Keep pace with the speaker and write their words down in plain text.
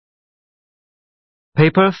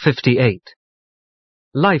Paper 58.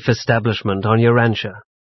 Life Establishment on Urantia.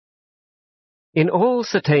 In all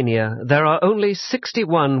Satania, there are only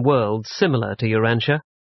 61 worlds similar to Urantia,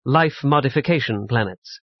 life modification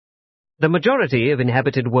planets. The majority of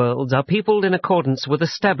inhabited worlds are peopled in accordance with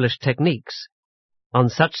established techniques. On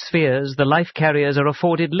such spheres, the life carriers are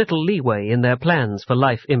afforded little leeway in their plans for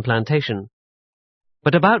life implantation.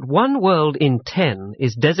 But about 1 world in 10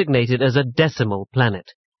 is designated as a decimal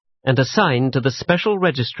planet, and assigned to the special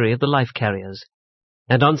registry of the life carriers.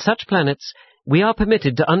 And on such planets, we are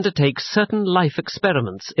permitted to undertake certain life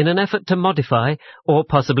experiments in an effort to modify or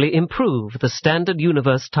possibly improve the standard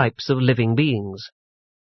universe types of living beings.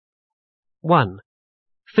 1.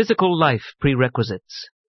 Physical life prerequisites.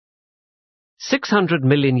 600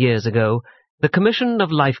 million years ago, the Commission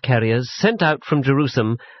of Life Carriers sent out from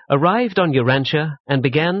Jerusalem arrived on Urantia and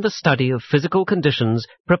began the study of physical conditions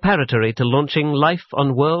preparatory to launching life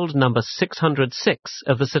on world number 606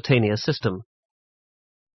 of the Satania system.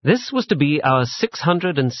 This was to be our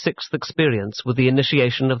 606th experience with the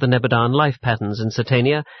initiation of the Nebudan life patterns in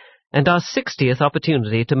Satania, and our 60th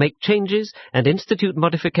opportunity to make changes and institute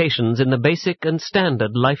modifications in the basic and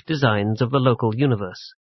standard life designs of the local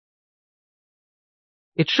universe.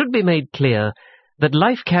 It should be made clear that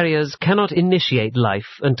life carriers cannot initiate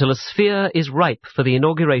life until a sphere is ripe for the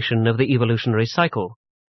inauguration of the evolutionary cycle.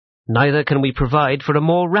 Neither can we provide for a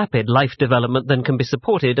more rapid life development than can be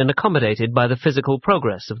supported and accommodated by the physical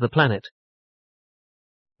progress of the planet.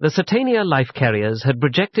 The Satania life carriers had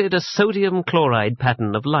projected a sodium chloride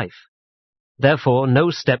pattern of life. Therefore,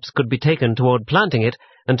 no steps could be taken toward planting it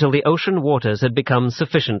until the ocean waters had become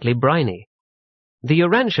sufficiently briny. The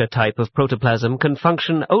Urantia type of protoplasm can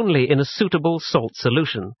function only in a suitable salt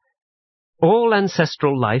solution. All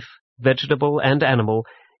ancestral life, vegetable and animal,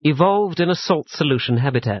 evolved in a salt solution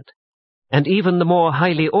habitat, and even the more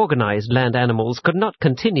highly organized land animals could not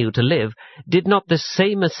continue to live did not this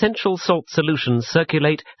same essential salt solution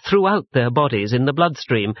circulate throughout their bodies in the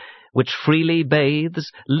bloodstream, which freely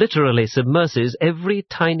bathes, literally submerses every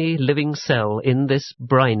tiny living cell in this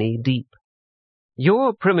briny deep.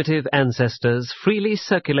 Your primitive ancestors freely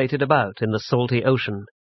circulated about in the salty ocean.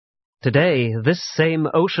 Today, this same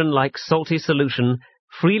ocean-like salty solution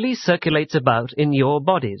freely circulates about in your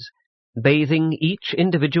bodies, bathing each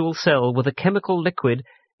individual cell with a chemical liquid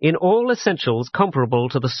in all essentials comparable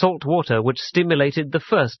to the salt water which stimulated the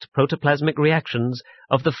first protoplasmic reactions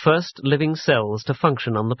of the first living cells to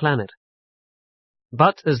function on the planet.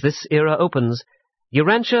 But as this era opens,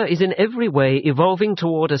 Urantia is in every way evolving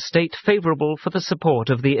toward a state favorable for the support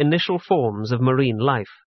of the initial forms of marine life.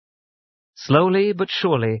 Slowly but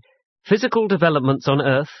surely, physical developments on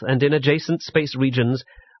Earth and in adjacent space regions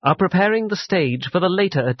are preparing the stage for the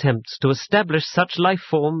later attempts to establish such life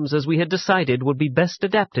forms as we had decided would be best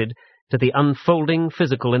adapted to the unfolding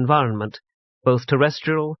physical environment, both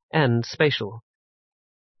terrestrial and spatial.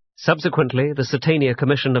 Subsequently, the Satania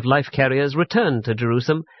Commission of Life Carriers returned to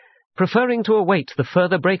Jerusalem, preferring to await the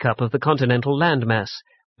further breakup of the continental landmass,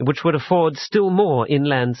 which would afford still more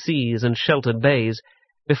inland seas and sheltered bays,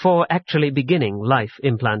 before actually beginning life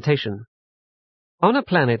implantation. On a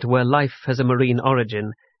planet where life has a marine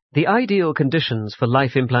origin, the ideal conditions for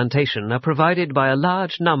life implantation are provided by a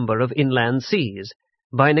large number of inland seas,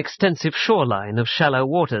 by an extensive shoreline of shallow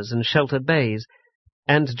waters and sheltered bays,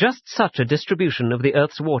 and just such a distribution of the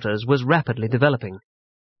Earth's waters was rapidly developing.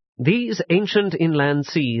 These ancient inland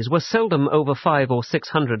seas were seldom over 500 or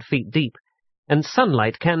 600 feet deep, and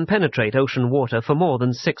sunlight can penetrate ocean water for more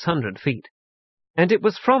than 600 feet. And it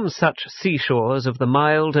was from such seashores of the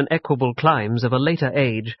mild and equable climes of a later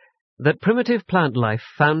age that primitive plant life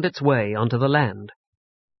found its way onto the land.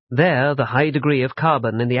 There, the high degree of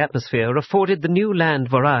carbon in the atmosphere afforded the new land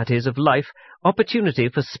varieties of life opportunity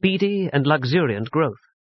for speedy and luxuriant growth.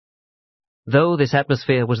 Though this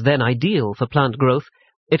atmosphere was then ideal for plant growth,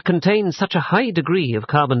 it contained such a high degree of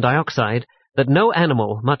carbon dioxide that no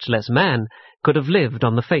animal, much less man, could have lived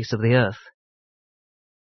on the face of the earth.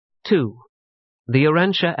 2. The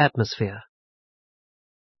Urantia atmosphere.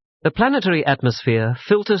 The planetary atmosphere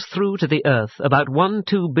filters through to the Earth about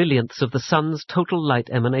 1/2 billionths of the Sun's total light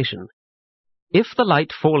emanation. If the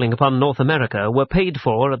light falling upon North America were paid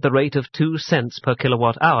for at the rate of 2 cents per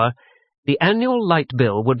kilowatt-hour, the annual light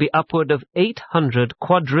bill would be upward of $800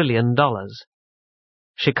 quadrillion.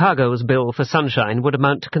 Chicago's bill for sunshine would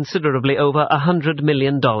amount to considerably over $100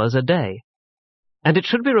 million a day. And it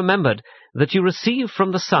should be remembered that you receive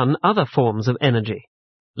from the sun other forms of energy.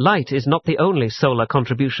 Light is not the only solar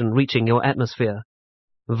contribution reaching your atmosphere.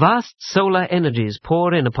 Vast solar energies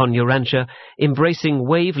pour in upon Urantia, embracing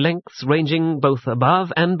wavelengths ranging both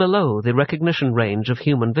above and below the recognition range of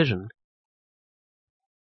human vision.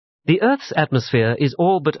 The Earth's atmosphere is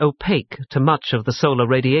all but opaque to much of the solar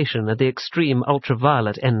radiation at the extreme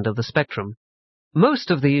ultraviolet end of the spectrum.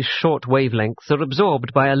 Most of these short wavelengths are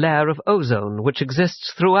absorbed by a layer of ozone which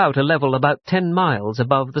exists throughout a level about 10 miles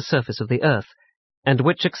above the surface of the Earth, and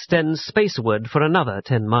which extends spaceward for another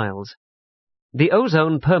 10 miles. The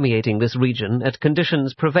ozone permeating this region at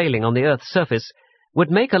conditions prevailing on the Earth's surface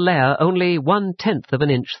would make a layer only 1/10 of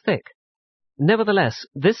an inch thick. Nevertheless,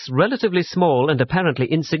 this relatively small and apparently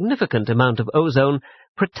insignificant amount of ozone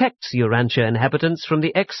protects Urantia inhabitants from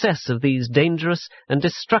the excess of these dangerous and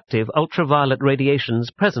destructive ultraviolet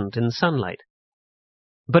radiations present in sunlight.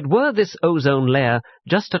 But were this ozone layer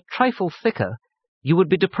just a trifle thicker, you would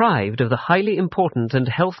be deprived of the highly important and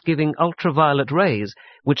health-giving ultraviolet rays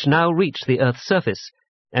which now reach the Earth's surface,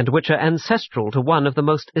 and which are ancestral to one of the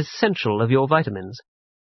most essential of your vitamins.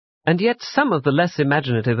 And yet some of the less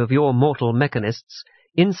imaginative of your mortal mechanists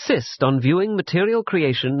insist on viewing material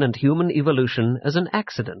creation and human evolution as an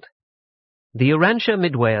accident. The Urantia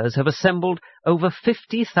Midwayers have assembled over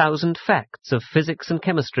 50,000 facts of physics and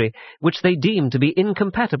chemistry which they deem to be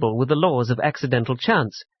incompatible with the laws of accidental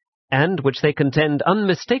chance, and which they contend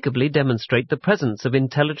unmistakably demonstrate the presence of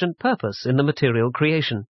intelligent purpose in the material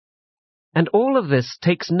creation. And all of this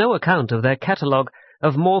takes no account of their catalogue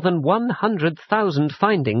of more than 100,000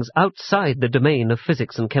 findings outside the domain of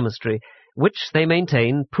physics and chemistry, which they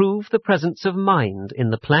maintain prove the presence of mind in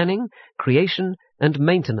the planning, creation, and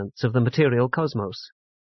maintenance of the material cosmos.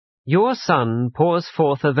 Your sun pours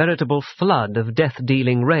forth a veritable flood of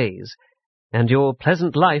death-dealing rays, and your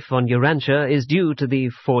pleasant life on Urantia is due to the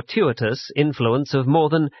fortuitous influence of more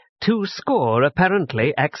than 200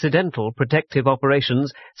 apparently accidental protective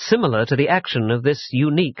operations similar to the action of this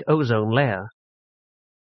unique ozone layer.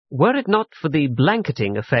 Were it not for the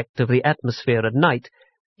blanketing effect of the atmosphere at night,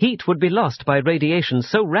 heat would be lost by radiation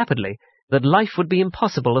so rapidly that life would be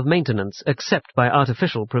impossible of maintenance except by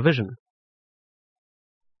artificial provision.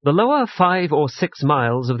 The lower 5 or 6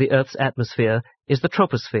 miles of the Earth's atmosphere is the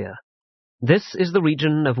troposphere. This is the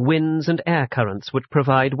region of winds and air currents which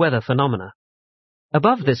provide weather phenomena.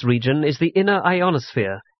 Above this region is the inner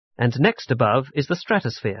ionosphere, and next above is the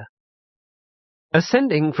stratosphere.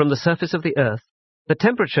 Ascending from the surface of the Earth, the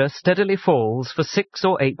temperature steadily falls for 6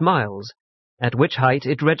 or 8 miles, at which height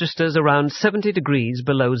it registers around 70 degrees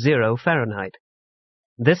below 0 Fahrenheit.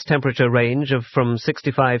 This temperature range of from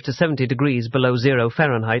 65 to 70 degrees below 0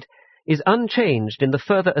 Fahrenheit is unchanged in the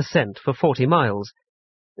further ascent for 40 miles.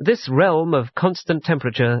 This realm of constant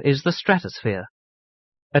temperature is the stratosphere.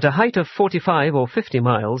 At a height of 45 or 50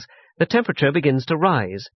 miles, the temperature begins to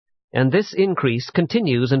rise, and this increase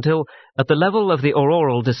continues until, at the level of the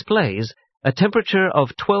auroral displays, a temperature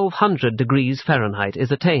of 1200 degrees Fahrenheit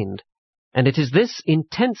is attained, and it is this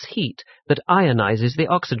intense heat that ionizes the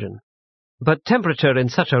oxygen. But temperature in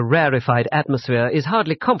such a rarefied atmosphere is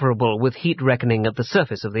hardly comparable with heat reckoning at the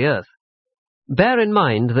surface of the Earth. Bear in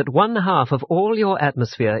mind that 1/2 of all your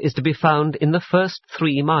atmosphere is to be found in the first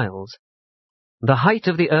 3 miles. The height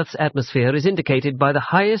of the Earth's atmosphere is indicated by the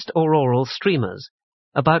highest auroral streamers,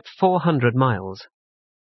 about 400 miles.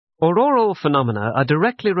 Auroral phenomena are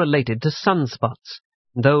directly related to sunspots,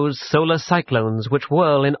 those solar cyclones which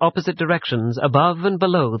whirl in opposite directions above and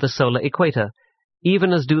below the solar equator,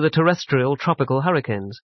 even as do the terrestrial tropical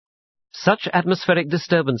hurricanes. Such atmospheric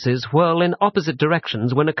disturbances whirl in opposite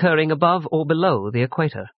directions when occurring above or below the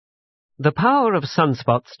equator. The power of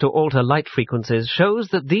sunspots to alter light frequencies shows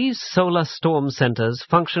that these solar storm centers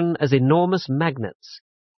function as enormous magnets.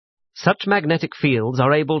 Such magnetic fields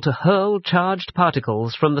are able to hurl charged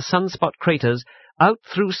particles from the sunspot craters out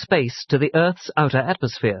through space to the Earth's outer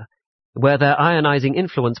atmosphere, where their ionizing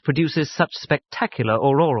influence produces such spectacular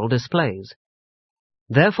auroral displays.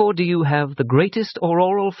 Therefore do you have the greatest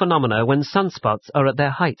auroral phenomena when sunspots are at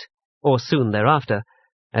their height, or soon thereafter,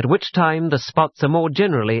 at which time the spots are more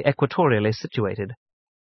generally equatorially situated.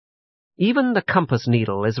 Even the compass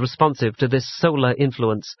needle is responsive to this solar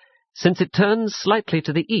influence, since it turns slightly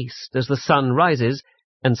to the east as the sun rises,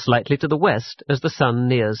 and slightly to the west as the sun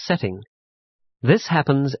nears setting. This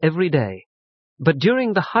happens every day, but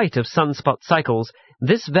during the height of sunspot cycles,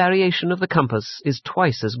 this variation of the compass is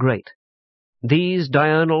twice as great. These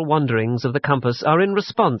diurnal wanderings of the compass are in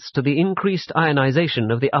response to the increased ionization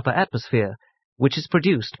of the upper atmosphere, which is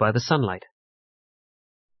produced by the sunlight.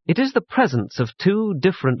 It is the presence of 2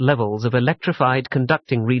 different levels of electrified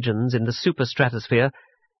conducting regions in the superstratosphere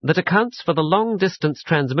that accounts for the long-distance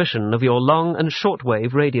transmission of your long- and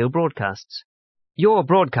short-wave radio broadcasts. Your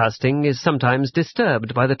broadcasting is sometimes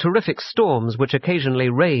disturbed by the terrific storms which occasionally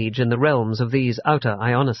rage in the realms of these outer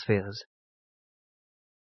ionospheres.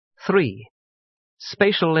 3.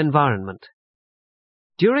 Spatial environment.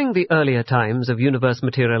 During the earlier times of universe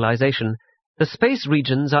materialization, the space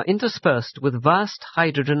regions are interspersed with vast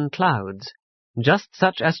hydrogen clouds, just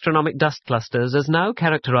such astronomic dust clusters as now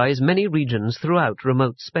characterize many regions throughout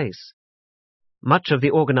remote space. Much of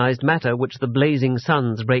the organized matter which the blazing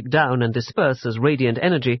suns break down and disperse as radiant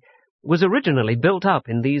energy was originally built up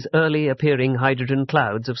in these early appearing hydrogen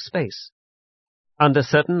clouds of space. Under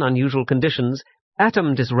certain unusual conditions,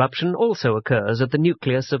 atom disruption also occurs at the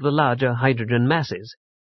nucleus of the larger hydrogen masses,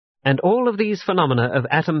 and all of these phenomena of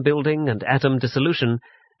atom building and atom dissolution,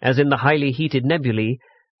 as in the highly heated nebulae,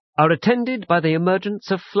 are attended by the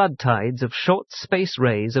emergence of flood tides of short space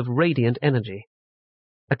rays of radiant energy.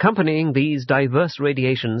 Accompanying these diverse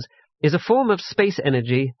radiations is a form of space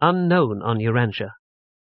energy unknown on Urantia.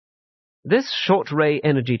 This short-ray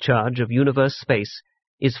energy charge of universe space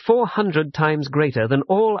is 400 times greater than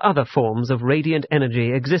all other forms of radiant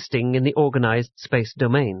energy existing in the organized space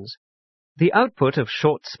domains. The output of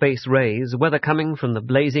short space rays, whether coming from the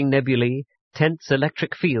blazing nebulae, tense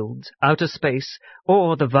electric fields, outer space,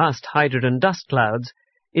 or the vast hydrogen dust clouds,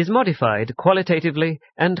 is modified qualitatively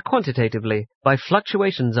and quantitatively by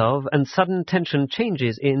fluctuations of and sudden tension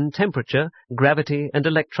changes in temperature, gravity, and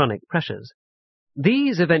electronic pressures.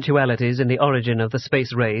 These eventualities in the origin of the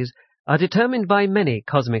space rays are determined by many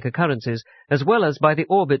cosmic occurrences, as well as by the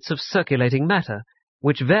orbits of circulating matter,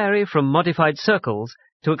 which vary from modified circles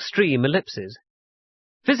to extreme ellipses.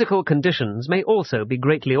 Physical conditions may also be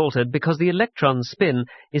greatly altered because the electron's spin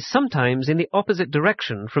is sometimes in the opposite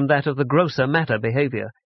direction from that of the grosser matter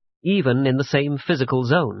behavior, even in the same physical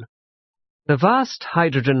zone. The vast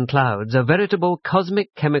hydrogen clouds are veritable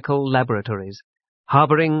cosmic chemical laboratories,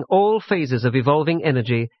 harboring all phases of evolving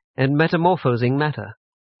energy and metamorphosing matter.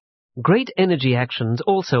 Great energy actions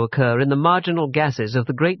also occur in the marginal gases of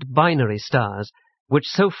the great binary stars, which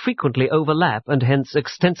so frequently overlap and hence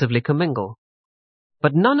extensively commingle.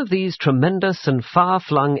 But none of these tremendous and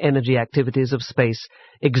far-flung energy activities of space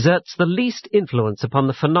exerts the least influence upon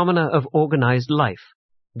the phenomena of organized life,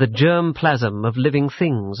 the germ plasm of living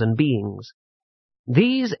things and beings.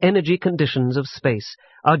 These energy conditions of space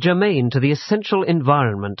are germane to the essential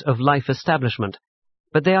environment of life establishment,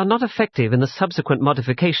 but they are not effective in the subsequent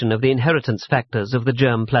modification of the inheritance factors of the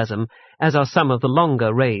germ plasm, as are some of the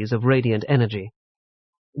longer rays of radiant energy.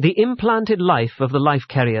 The implanted life of the life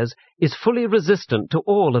carriers is fully resistant to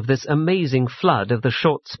all of this amazing flood of the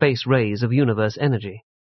short space rays of universe energy.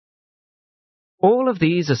 All of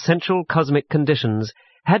these essential cosmic conditions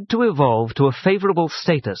had to evolve to a favorable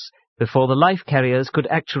status before the life carriers could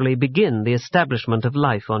actually begin the establishment of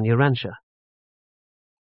life on Urantia.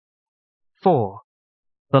 4.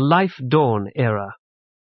 The Life Dawn Era.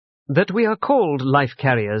 That we are called life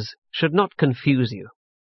carriers should not confuse you.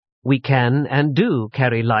 We can and do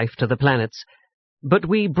carry life to the planets, but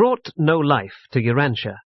we brought no life to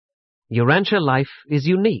Urantia. Urantia life is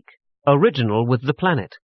unique, original with the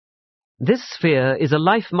planet. This sphere is a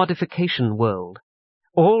life modification world.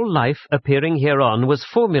 All life appearing hereon was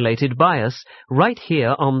formulated by us right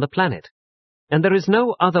here on the planet, and there is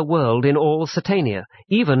no other world in all Satania,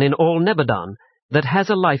 even in all Nebadon, that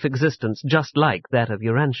has a life existence just like that of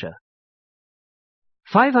Urantia.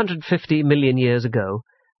 550 million years ago,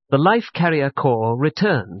 the Life Carrier Corps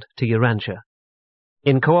returned to Urantia.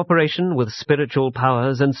 In cooperation with spiritual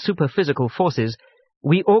powers and superphysical forces,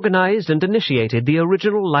 we organized and initiated the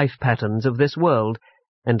original life patterns of this world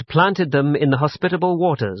and planted them in the hospitable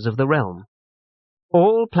waters of the realm.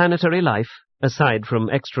 All planetary life, aside from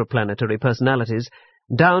extraplanetary personalities,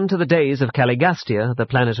 down to the days of Caligastia, the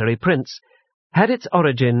planetary prince, had its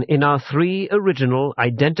origin in our 3 original,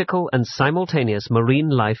 identical and simultaneous marine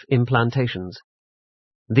life implantations.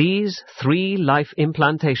 These 3 life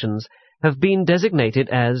implantations have been designated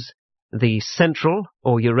as the Central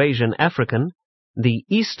or Eurasian African, the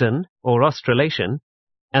Eastern or Australasian,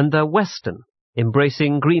 and the Western,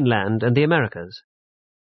 embracing Greenland and the Americas.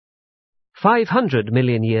 500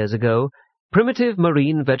 million years ago, primitive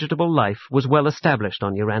marine vegetable life was well established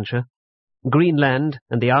on Urantia. Greenland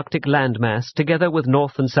and the Arctic landmass, together with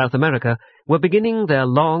North and South America, were beginning their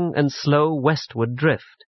long and slow westward drift.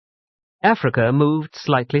 Africa moved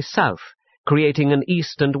slightly south, creating an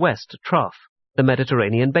east and west trough, the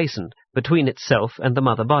Mediterranean basin, between itself and the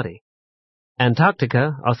mother body.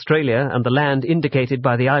 Antarctica, Australia, and the land indicated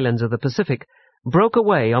by the islands of the Pacific broke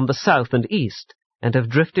away on the south and east, and have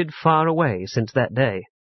drifted far away since that day.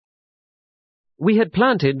 We had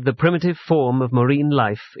planted the primitive form of marine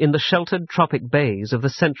life in the sheltered tropic bays of the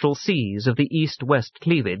central seas of the east-west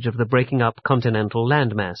cleavage of the breaking-up continental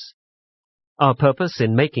landmass. Our purpose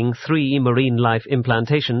in making 3 marine life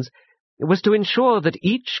implantations was to ensure that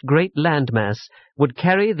each great landmass would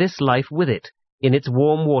carry this life with it in its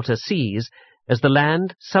warm water seas as the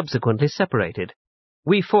land subsequently separated.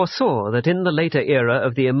 We foresaw that in the later era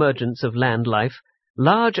of the emergence of land life,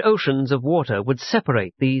 large oceans of water would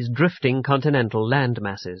separate these drifting continental land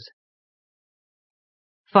masses.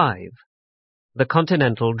 5. The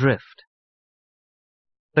continental drift.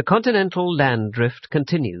 The continental land drift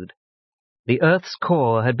continued. The Earth's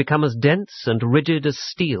core had become as dense and rigid as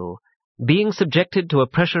steel, being subjected to a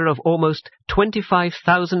pressure of almost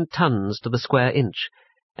 25,000 tons to the square inch,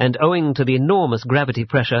 and owing to the enormous gravity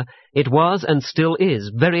pressure, it was and still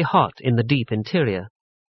is very hot in the deep interior.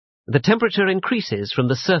 The temperature increases from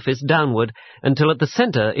the surface downward until at the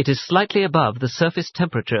center it is slightly above the surface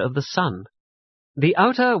temperature of the Sun. The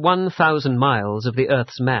outer 1,000 miles of the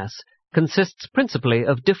Earth's mass consists principally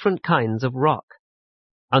of different kinds of rock.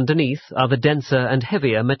 Underneath are the denser and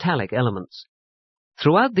heavier metallic elements.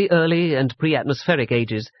 Throughout the early and pre-atmospheric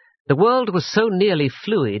ages, the world was so nearly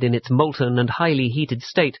fluid in its molten and highly heated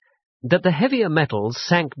state that the heavier metals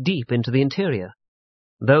sank deep into the interior.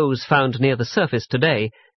 Those found near the surface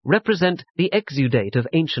today represent the exudate of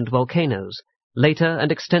ancient volcanoes, later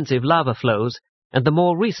and extensive lava flows, and the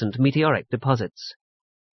more recent meteoric deposits.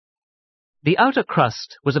 The outer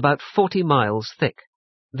crust was about 40 miles thick.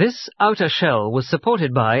 This outer shell was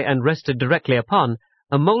supported by and rested directly upon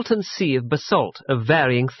a molten sea of basalt of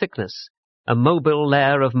varying thickness, a mobile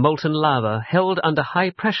layer of molten lava held under high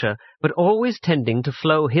pressure but always tending to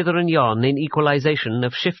flow hither and yon in equalization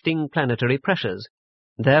of shifting planetary pressures,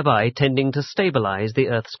 thereby tending to stabilize the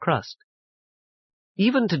Earth's crust.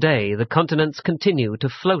 Even today the continents continue to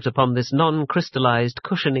float upon this non-crystallized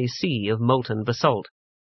cushiony sea of molten basalt.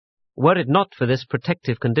 Were it not for this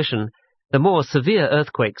protective condition, the more severe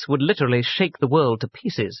earthquakes would literally shake the world to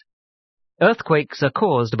pieces. Earthquakes are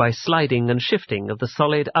caused by sliding and shifting of the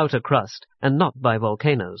solid outer crust, and not by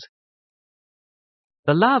volcanoes.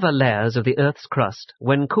 The lava layers of the Earth's crust,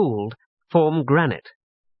 when cooled, form granite.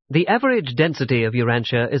 The average density of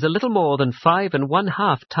Urantia is a little more than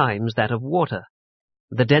 5½ times that of water.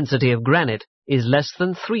 The density of granite is less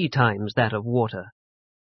than 3 times that of water.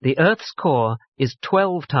 The Earth's core is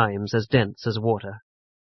 12 times as dense as water.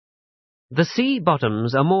 The sea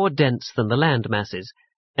bottoms are more dense than the land masses,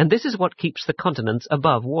 and this is what keeps the continents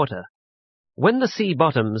above water. When the sea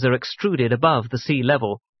bottoms are extruded above the sea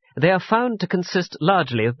level, they are found to consist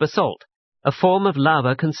largely of basalt, a form of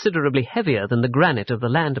lava considerably heavier than the granite of the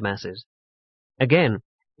land masses. Again,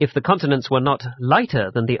 if the continents were not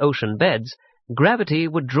lighter than the ocean beds, gravity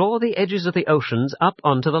would draw the edges of the oceans up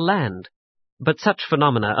onto the land, but such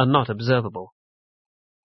phenomena are not observable.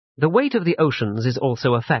 The weight of the oceans is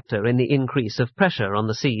also a factor in the increase of pressure on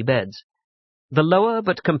the sea beds. The lower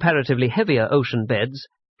but comparatively heavier ocean beds,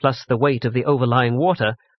 plus the weight of the overlying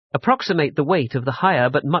water, approximate the weight of the higher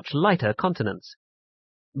but much lighter continents.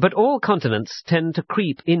 But all continents tend to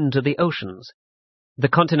creep into the oceans. The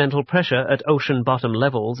continental pressure at ocean bottom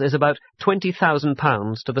levels is about 20,000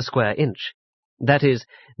 pounds to the square inch. That is,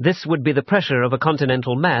 this would be the pressure of a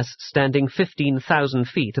continental mass standing 15,000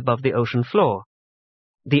 feet above the ocean floor.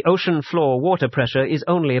 The ocean floor water pressure is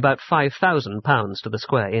only about 5,000 pounds to the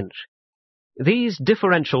square inch. These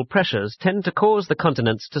differential pressures tend to cause the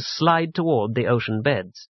continents to slide toward the ocean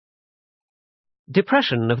beds.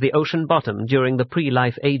 Depression of the ocean bottom during the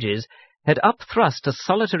pre-life ages had upthrust a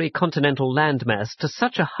solitary continental landmass to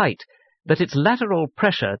such a height that its lateral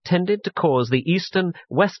pressure tended to cause the eastern,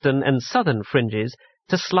 western, and southern fringes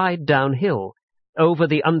to slide downhill over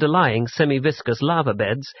the underlying semi-viscous lava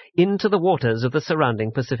beds into the waters of the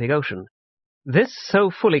surrounding Pacific Ocean. This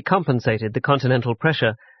so fully compensated the continental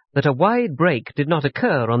pressure that a wide break did not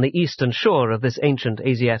occur on the eastern shore of this ancient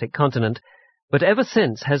Asiatic continent, but ever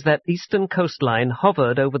since has that eastern coastline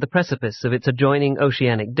hovered over the precipice of its adjoining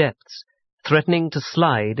oceanic depths, threatening to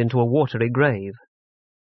slide into a watery grave.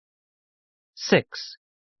 6.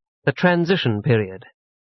 The Transition Period.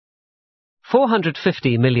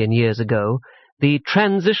 450 million years ago, the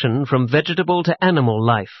transition from vegetable to animal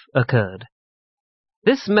life occurred.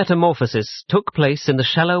 This metamorphosis took place in the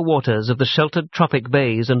shallow waters of the sheltered tropic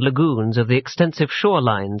bays and lagoons of the extensive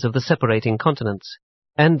shorelines of the separating continents.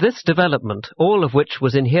 And this development, all of which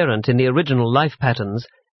was inherent in the original life patterns,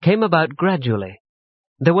 came about gradually.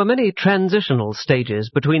 There were many transitional stages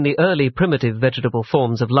between the early primitive vegetable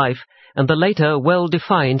forms of life and the later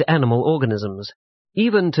well-defined animal organisms.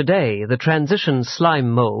 Even today, the transition slime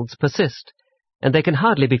molds persist, and they can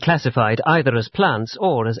hardly be classified either as plants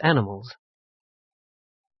or as animals.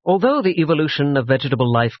 Although the evolution of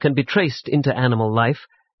vegetable life can be traced into animal life,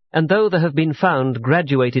 and though there have been found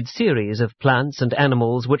graduated series of plants and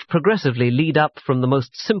animals which progressively lead up from the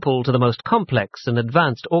most simple to the most complex and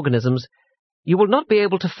advanced organisms, You will not be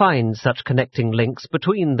able to find such connecting links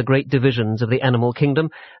between the great divisions of the animal kingdom,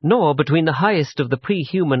 nor between the highest of the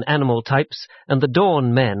pre-human animal types and the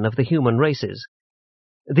dawn men of the human races.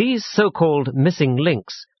 These so-called missing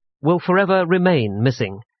links will forever remain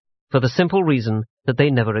missing, for the simple reason that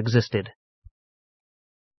they never existed.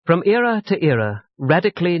 From era to era,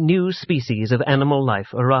 radically new species of animal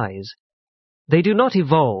life arise. They do not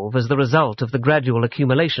evolve as the result of the gradual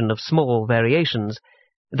accumulation of small variations.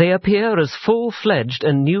 They appear as full-fledged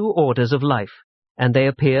and new orders of life, and they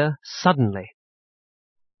appear suddenly.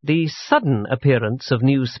 The sudden appearance of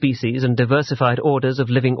new species and diversified orders of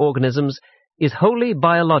living organisms is wholly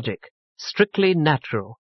biologic, strictly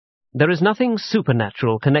natural. There is nothing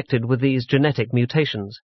supernatural connected with these genetic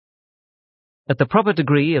mutations. At the proper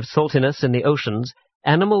degree of saltiness in the oceans,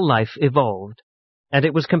 animal life evolved, and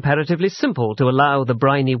it was comparatively simple to allow the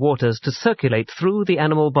briny waters to circulate through the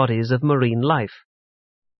animal bodies of marine life.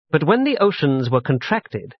 But when the oceans were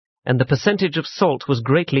contracted, and the percentage of salt was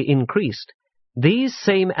greatly increased, these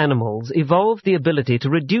same animals evolved the ability to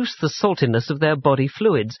reduce the saltiness of their body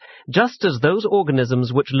fluids, just as those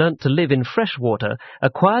organisms which learnt to live in fresh water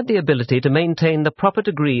acquired the ability to maintain the proper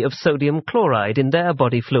degree of sodium chloride in their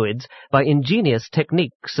body fluids by ingenious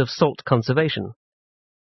techniques of salt conservation.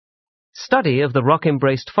 Study of the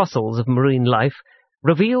rock-embraced fossils of marine life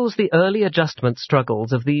reveals the early adjustment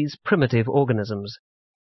struggles of these primitive organisms.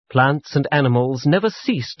 Plants and animals never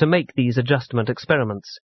cease to make these adjustment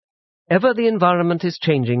experiments. Ever the environment is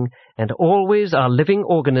changing, and always are living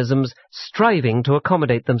organisms striving to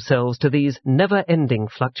accommodate themselves to these never-ending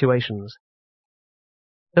fluctuations.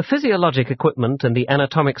 The physiologic equipment and the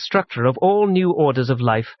anatomic structure of all new orders of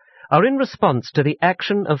life are in response to the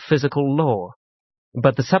action of physical law,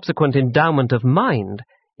 but the subsequent endowment of mind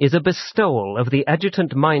is a bestowal of the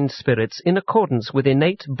adjutant mind spirits in accordance with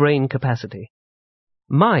innate brain capacity.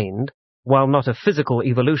 Mind, while not a physical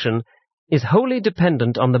evolution, is wholly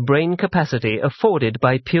dependent on the brain capacity afforded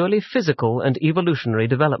by purely physical and evolutionary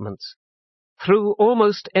developments. Through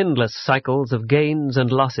almost endless cycles of gains and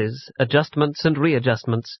losses, adjustments and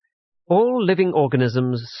readjustments, all living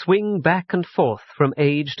organisms swing back and forth from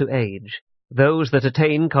age to age. Those that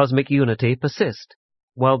attain cosmic unity persist,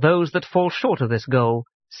 while those that fall short of this goal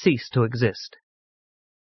cease to exist.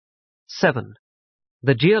 7.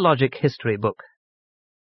 The Geologic History Book.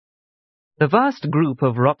 The vast group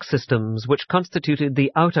of rock systems which constituted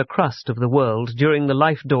the outer crust of the world during the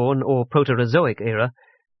Life Dawn or Proterozoic era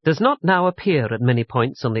does not now appear at many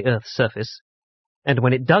points on the Earth's surface, and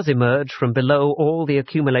when it does emerge from below all the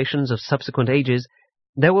accumulations of subsequent ages,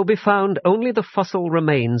 there will be found only the fossil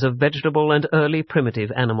remains of vegetable and early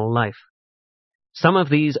primitive animal life. Some of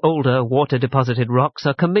these older water-deposited rocks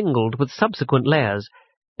are commingled with subsequent layers,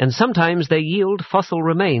 and sometimes they yield fossil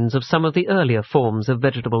remains of some of the earlier forms of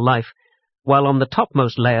vegetable life, while on the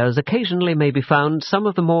topmost layers occasionally may be found some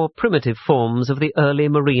of the more primitive forms of the early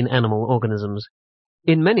marine animal organisms.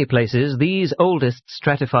 In many places, these oldest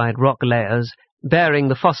stratified rock layers, bearing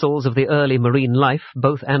the fossils of the early marine life,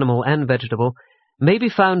 both animal and vegetable, may be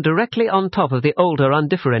found directly on top of the older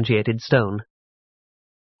undifferentiated stone.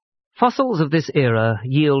 Fossils of this era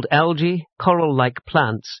yield algae, coral-like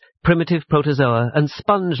plants, primitive protozoa, and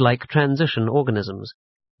sponge-like transition organisms.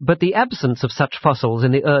 But the absence of such fossils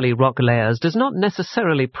in the early rock layers does not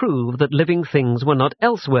necessarily prove that living things were not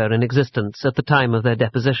elsewhere in existence at the time of their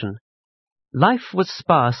deposition. Life was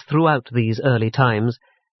sparse throughout these early times,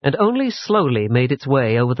 and only slowly made its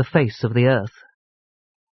way over the face of the earth.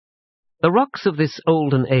 The rocks of this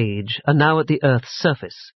olden age are now at the earth's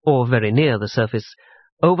surface, or very near the surface,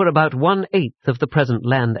 over about 1/8 of the present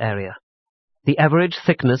land area. The average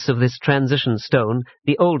thickness of this transition stone,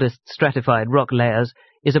 the oldest stratified rock layers,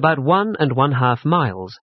 is about 1 1/2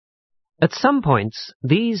 miles. At some points,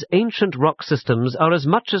 these ancient rock systems are as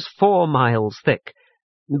much as 4 miles thick,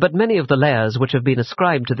 but many of the layers which have been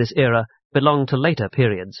ascribed to this era belong to later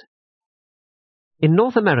periods. In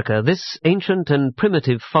North America, this ancient and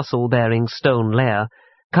primitive fossil-bearing stone layer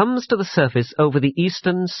comes to the surface over the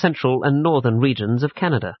eastern, central, and northern regions of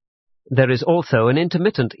Canada. There is also an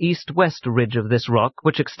intermittent east-west ridge of this rock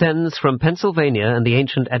which extends from Pennsylvania and the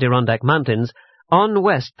ancient Adirondack Mountains on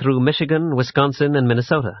west through Michigan, Wisconsin, and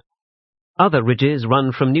Minnesota. Other ridges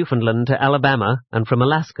run from Newfoundland to Alabama and from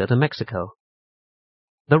Alaska to Mexico.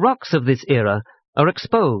 The rocks of this era are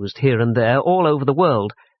exposed here and there all over the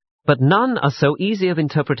world, but none are so easy of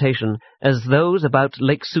interpretation as those about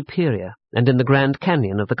Lake Superior and in the Grand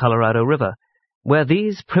Canyon of the Colorado River, where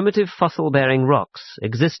these primitive fossil-bearing rocks,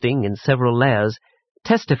 existing in several layers,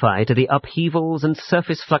 testify to the upheavals and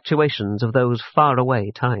surface fluctuations of those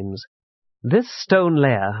far-away times. This stone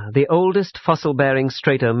layer, the oldest fossil-bearing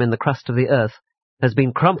stratum in the crust of the earth, has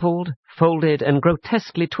been crumpled, folded, and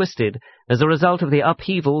grotesquely twisted as a result of the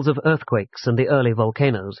upheavals of earthquakes and the early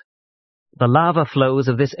volcanoes. The lava flows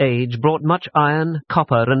of this age brought much iron,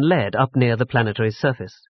 copper, and lead up near the planetary's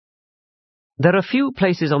surface. There are few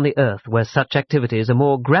places on the Earth where such activities are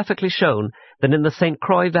more graphically shown than in the St.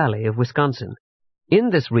 Croix Valley of Wisconsin. In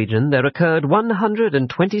this region there occurred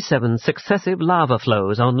 127 successive lava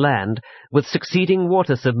flows on land with succeeding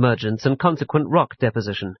water submergence and consequent rock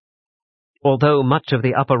deposition. Although much of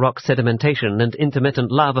the upper rock sedimentation and intermittent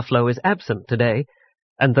lava flow is absent today,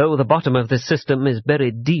 and though the bottom of this system is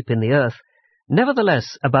buried deep in the earth,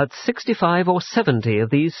 nevertheless about 65 or 70 of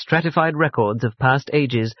these stratified records of past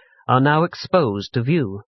ages are now exposed to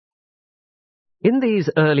view. In these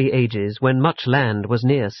early ages, when much land was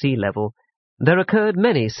near sea level, there occurred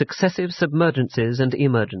many successive submergences and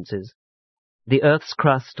emergences. The Earth's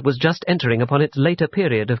crust was just entering upon its later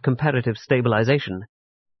period of comparative stabilization.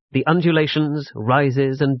 The undulations,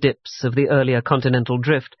 rises, and dips of the earlier continental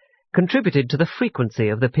drift contributed to the frequency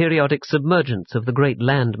of the periodic submergence of the great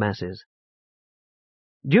land masses.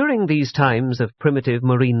 During these times of primitive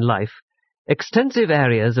marine life, extensive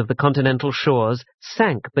areas of the continental shores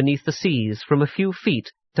sank beneath the seas from a few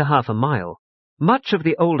feet to half a mile. Much of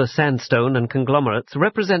the older sandstone and conglomerates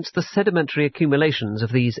represents the sedimentary accumulations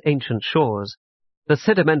of these ancient shores. The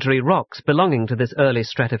sedimentary rocks belonging to this early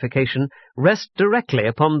stratification rest directly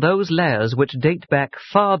upon those layers which date back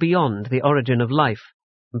far beyond the origin of life,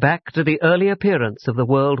 back to the early appearance of the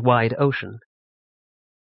worldwide ocean.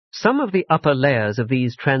 Some of the upper layers of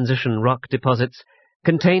these transition rock deposits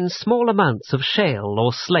contain small amounts of shale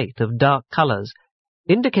or slate of dark colors,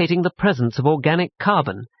 indicating the presence of organic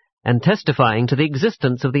carbon and testifying to the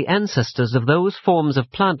existence of the ancestors of those forms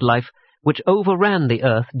of plant life which overran the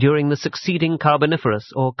earth during the succeeding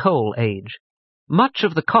Carboniferous or Coal Age. Much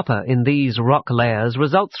of the copper in these rock layers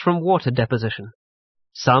results from water deposition.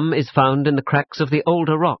 Some is found in the cracks of the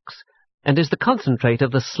older rocks, and is the concentrate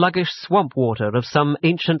of the sluggish swamp water of some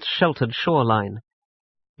ancient sheltered shoreline.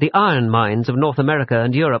 The iron mines of North America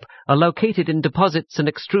and Europe are located in deposits and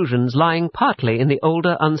extrusions lying partly in the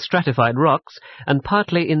older unstratified rocks and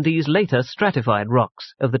partly in these later stratified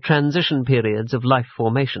rocks of the transition periods of life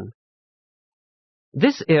formation.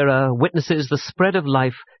 This era witnesses the spread of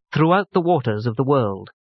life throughout the waters of the world.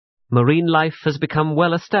 Marine life has become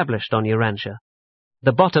well established on Urantia.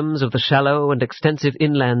 The bottoms of the shallow and extensive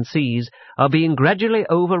inland seas are being gradually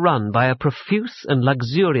overrun by a profuse and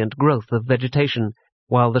luxuriant growth of vegetation,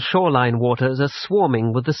 while the shoreline waters are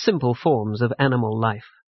swarming with the simple forms of animal life.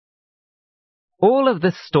 All of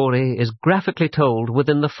this story is graphically told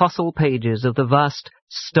within the fossil pages of the vast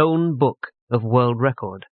stone book of world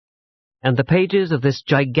record. And the pages of this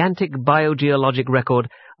gigantic biogeologic record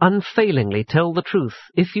unfailingly tell the truth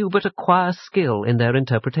if you but acquire skill in their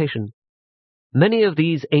interpretation. Many of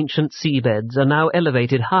these ancient seabeds are now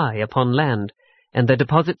elevated high upon land, and their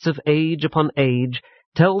deposits of age upon age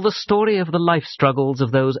tell the story of the life struggles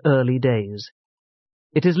of those early days.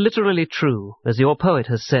 It is literally true, as your poet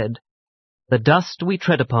has said, "The dust we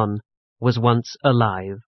tread upon was once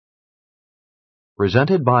alive."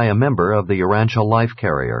 Presented by a member of the Urantia Life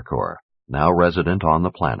Carrier Corps, now resident on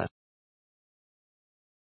the planet.